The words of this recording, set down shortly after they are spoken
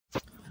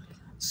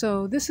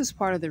So this is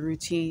part of the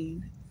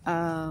routine.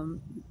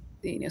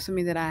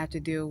 Something that I have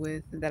to deal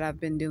with, that I've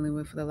been dealing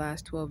with for the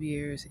last 12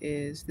 years,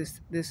 is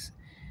this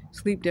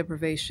sleep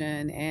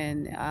deprivation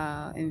and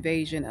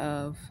invasion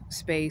of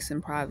space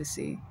and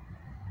privacy.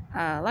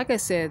 Like I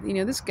said,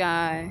 this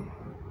guy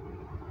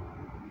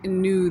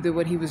knew that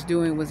what he was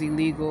doing was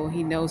illegal.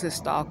 He knows it's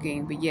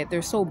stalking, but yet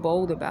they're so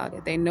bold about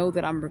it. They know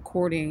that I'm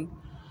recording.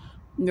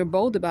 And they're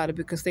bold about it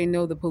because they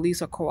know the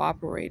police are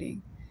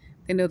cooperating.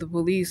 They know the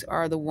police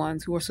are the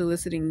ones who are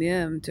soliciting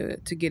them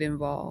to get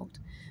involved.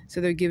 So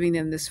they're giving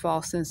them this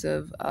false sense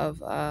of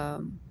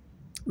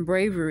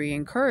bravery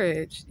and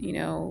courage,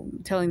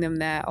 telling them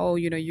that, oh,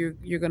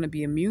 you're going to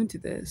be immune to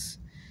this,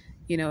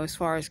 as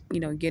far as,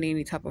 getting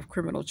any type of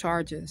criminal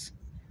charges.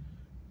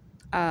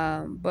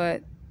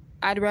 But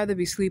I'd rather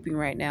be sleeping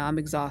right now. I'm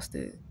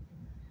exhausted.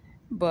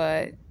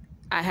 But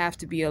I have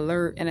to be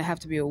alert and I have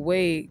to be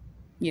awake,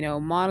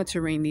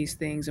 monitoring these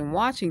things and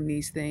watching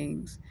these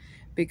things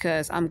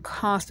because I'm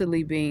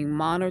constantly being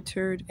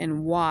monitored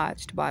and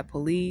watched by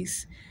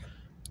police,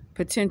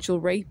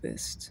 potential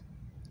rapists.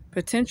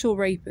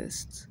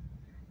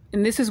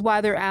 And this is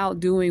why they're out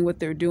doing what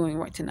they're doing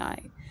right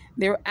tonight.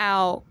 They're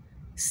out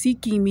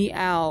seeking me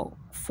out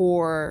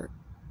for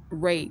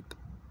rape.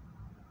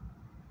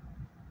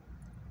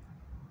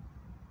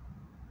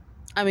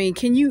 I mean,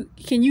 can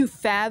you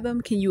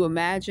fathom? Can you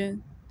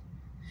imagine?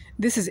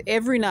 This is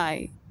every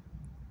night,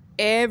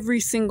 every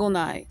single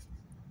night.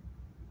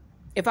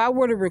 If I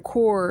were to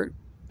record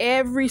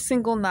every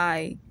single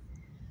night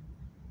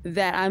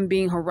that I'm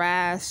being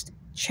harassed,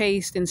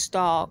 chased, and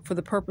stalked for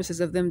the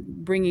purposes of them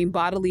bringing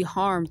bodily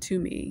harm to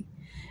me,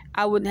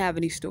 I wouldn't have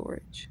any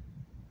storage.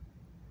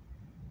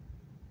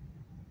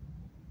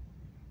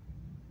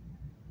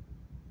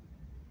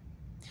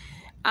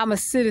 I'm a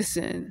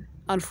citizen,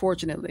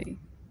 unfortunately,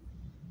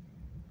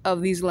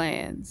 of these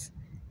lands,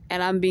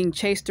 and I'm being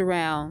chased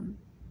around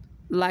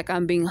like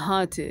I'm being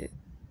haunted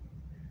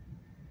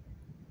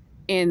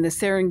in the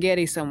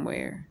Serengeti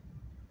somewhere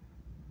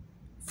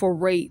for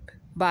rape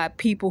by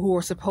people who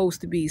are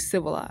supposed to be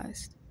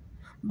civilized,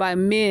 by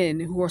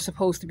men who are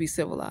supposed to be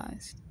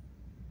civilized.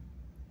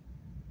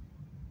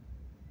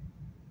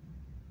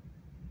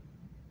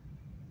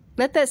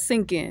 Let that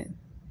sink in.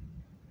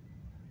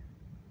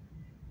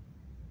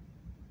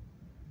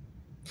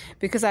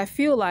 Because I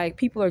feel like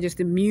people are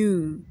just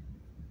immune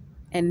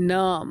and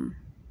numb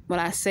when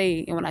I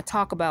say and when I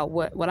talk about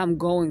what I'm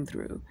going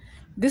through.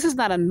 This is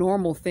not a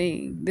normal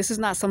thing. This is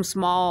not some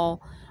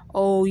small,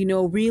 oh,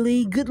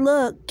 really good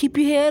luck, keep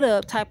your head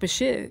up type of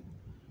shit.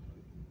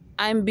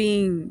 I'm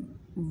being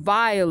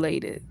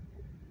violated,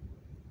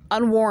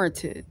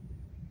 unwarranted,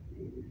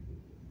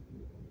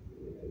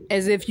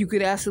 as if you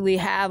could actually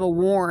have a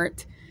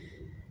warrant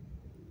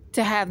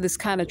to have this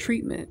kind of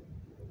treatment.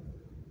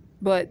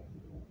 But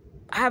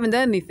I haven't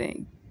done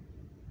anything.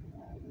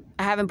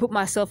 I haven't put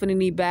myself in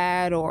any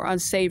bad or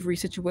unsavory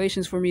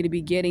situations for me to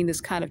be getting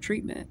this kind of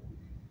treatment.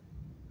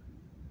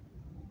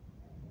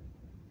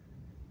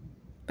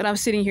 But I'm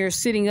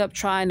sitting up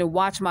trying to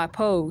watch my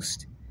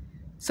post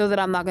so that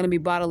I'm not going to be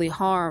bodily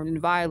harmed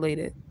and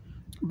violated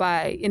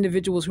by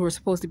individuals who are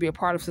supposed to be a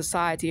part of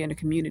society and a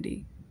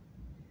community.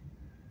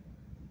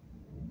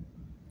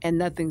 And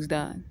nothing's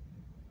done.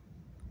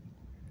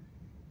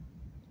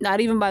 Not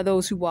even by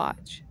those who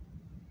watch.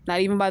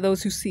 Not even by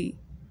those who see.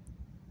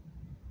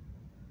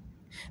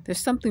 There's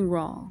something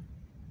wrong.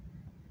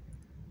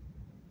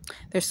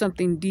 There's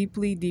something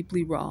deeply,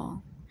 deeply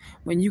wrong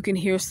when you can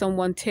hear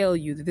someone tell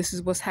you that this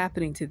is what's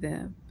happening to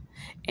them,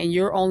 and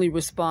your only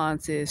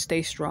response is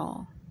stay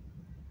strong.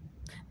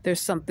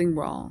 There's something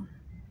wrong.